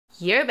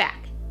You're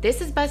back. This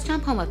is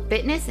BuzzChomp, home of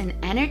fitness and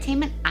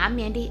entertainment. I'm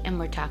Mandi, and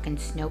we're talking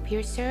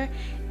Snowpiercer,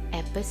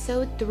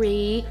 Episode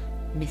 3,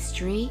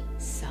 Mystery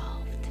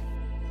Solved.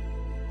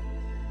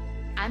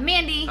 I'm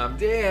Mandi. I'm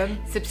Dan.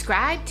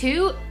 Subscribe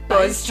to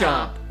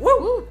BuzzChomp.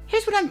 Woo!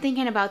 Here's what I'm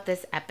thinking about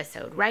this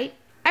episode, right?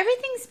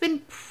 Everything's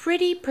been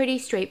pretty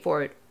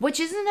straightforward, which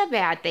isn't a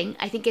bad thing.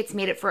 I think it's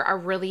made it for a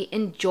really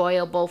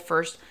enjoyable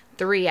first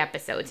 3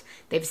 episodes.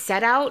 They've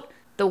set out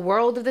the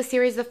world of the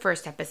series the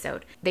first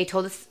episode. They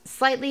told us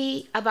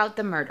slightly about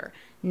the murder.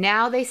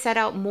 Now they set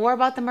out more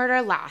about the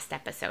murder last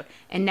episode.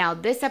 And now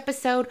this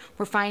episode,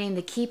 we're finding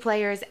the key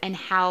players and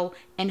how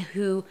and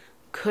who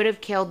could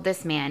have killed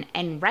this man.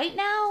 And right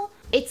now,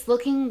 it's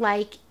looking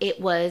like it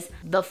was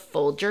the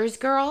Folgers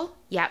girl.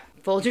 Yep,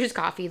 Folgers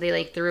Coffee.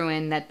 They threw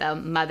in that the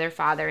mother,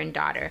 father, and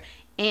daughter,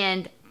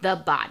 and the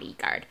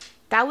bodyguard.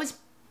 That was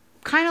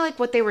kind of like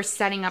what they were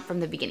setting up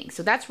from the beginning.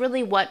 So that's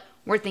really what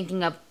we're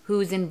thinking of,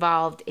 who's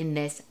involved in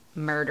this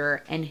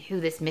murder and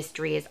who this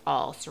mystery is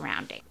all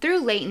surrounding. Through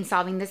Layton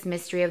solving this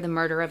mystery of the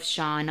murder of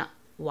Shaun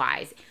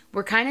Wise,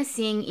 we're kind of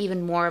seeing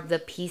even more of the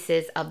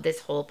pieces of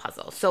this whole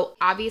puzzle. So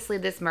obviously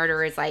this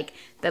murder is like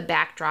the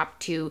backdrop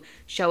to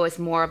show us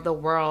more of the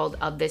world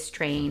of this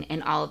train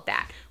and all of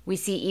that. We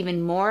see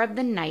even more of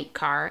the night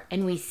car,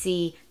 and we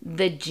see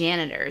the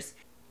janitors.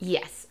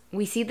 Yes,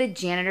 we see the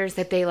janitors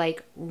that they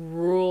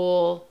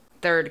rule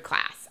third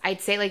class. I'd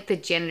say the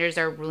janitors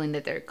are ruling the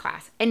third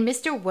class. And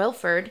Mr.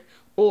 Wilford,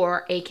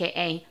 or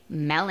AKA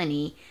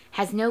Melanie,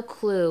 has no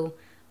clue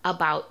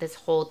about this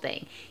whole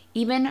thing.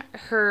 Even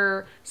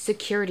her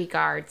security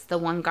guards, the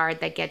one guard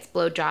that gets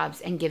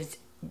blowjobs and gives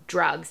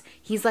drugs,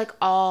 he's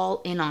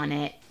all in on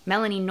it.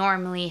 Melanie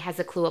normally has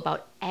a clue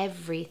about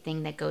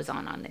everything that goes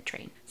on the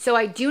train. So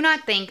I do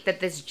not think that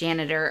this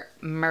janitor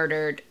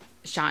murdered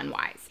Shaun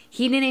Wise.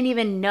 He didn't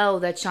even know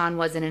that Shaun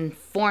was an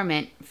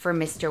informant for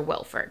Mr.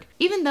 Wilford.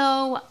 Even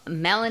though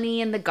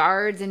Melanie and the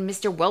guards and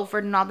Mr.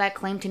 Wilford and all that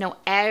claim to know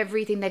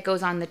everything that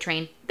goes on the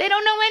train, they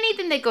don't know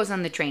anything that goes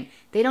on the train.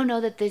 They don't know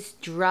that this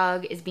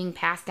drug is being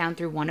passed down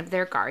through one of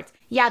their guards.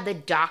 Yeah, the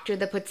doctor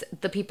that puts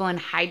the people in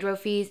hydro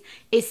fees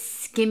is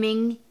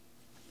skimming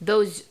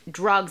those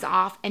drugs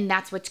off, and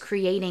that's what's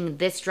creating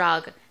this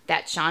drug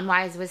that Shaun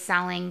Wise was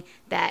selling,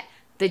 that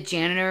the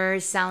janitor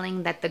is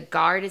selling, that the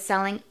guard is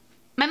selling.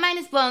 My mind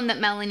is blown that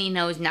Melanie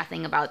knows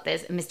nothing about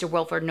this, and Mr.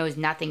 Wilford knows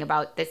nothing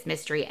about this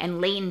mystery, and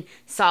Layton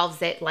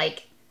solves it.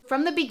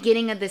 From the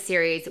beginning of the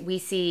series, we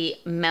see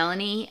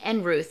Melanie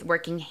and Ruth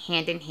working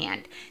hand in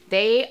hand.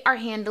 They are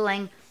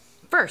handling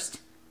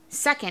first,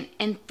 second,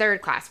 and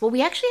third class. Well,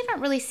 we actually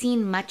haven't really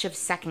seen much of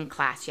second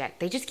class yet.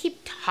 They just keep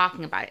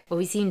talking about it. But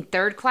we've seen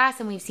third class,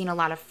 and we've seen a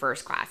lot of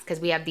first class, because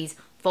we have these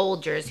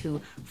Folgers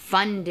who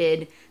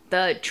funded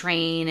the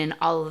train and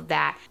all of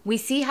that. We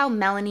see how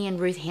Melanie and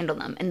Ruth handle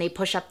them, and they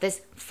push up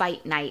this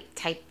fight night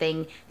type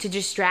thing to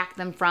distract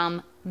them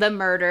from the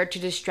murder, to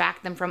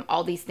distract them from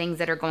all these things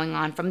that are going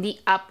on, from the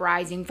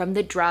uprising, from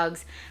the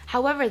drugs.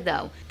 However,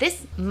 though,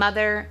 this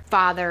mother,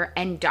 father,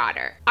 and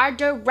daughter are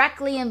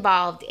directly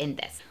involved in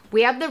this.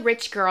 We have the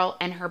rich girl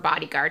and her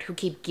bodyguard who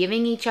keep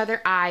giving each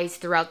other eyes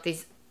throughout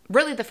these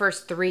really the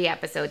first 3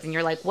 episodes, and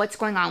you're like, what's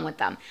going on with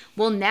them?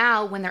 Well,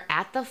 now when they're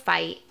at the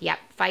fight,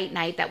 fight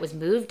night that was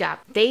moved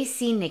up, they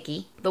see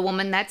Nikki, the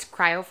woman that's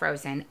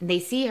cryo-frozen. They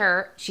see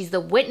her, she's the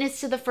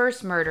witness to the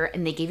first murder,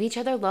 and they give each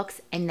other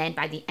looks, and then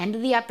by the end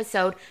of the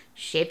episode,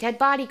 shaved head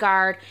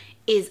bodyguard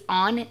is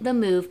on the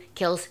move,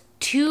 kills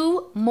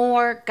 2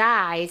 more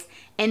guys,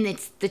 and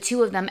it's the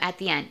 2 of them at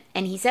the end.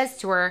 And he says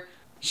to her,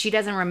 she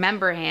doesn't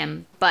remember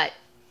him, but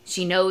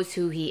she knows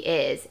who he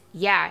is.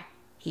 Yeah,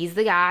 he's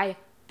the guy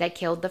that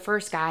killed the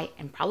first guy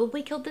and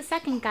probably killed the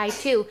second guy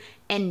too.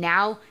 And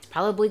now he's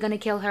probably going to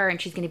kill her,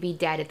 and she's going to be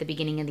dead at the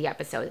beginning of the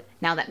episode.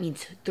 Now that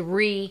means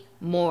 3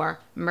 more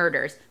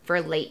murders for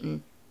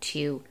Layton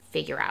to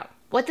figure out.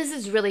 What this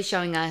is really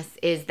showing us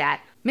is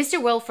that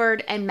Mr.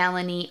 Wilford and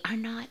Melanie are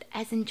not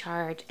as in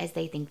charge as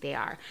they think they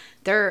are.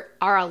 There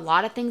are a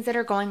lot of things that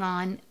are going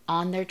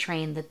on their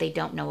train that they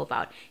don't know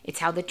about. It's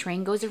how the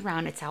train goes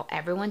around. It's how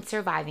everyone's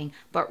surviving.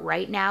 But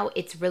right now,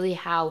 it's really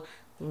how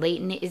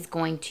Layton is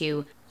going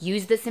to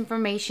use this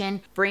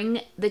information, bring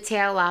the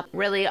tale up.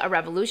 Really, a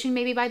revolution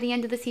maybe by the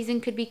end of the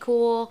season could be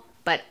cool.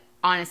 But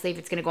honestly, if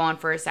it's going to go on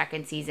for a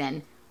second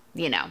season,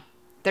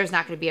 there's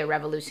not going to be a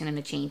revolution and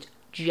a change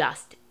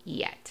just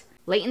yet.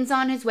 Layton's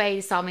on his way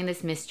to solving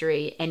this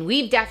mystery, and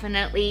we've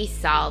definitely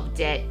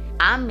solved it.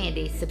 I'm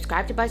Mandi.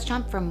 Subscribe to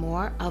BuzzChomp for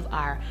more of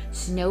our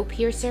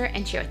Snowpiercer,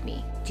 and share with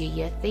me. Do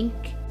you think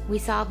we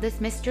solved this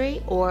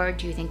mystery, or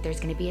do you think there's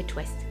going to be a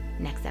twist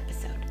next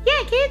episode?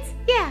 Yeah, kids.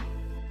 Yeah.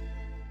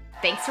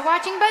 Thanks for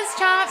watching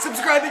BuzzChomp.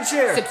 Subscribe and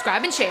share.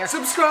 Subscribe and share.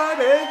 Subscribe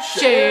and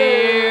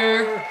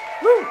share.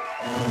 Woo.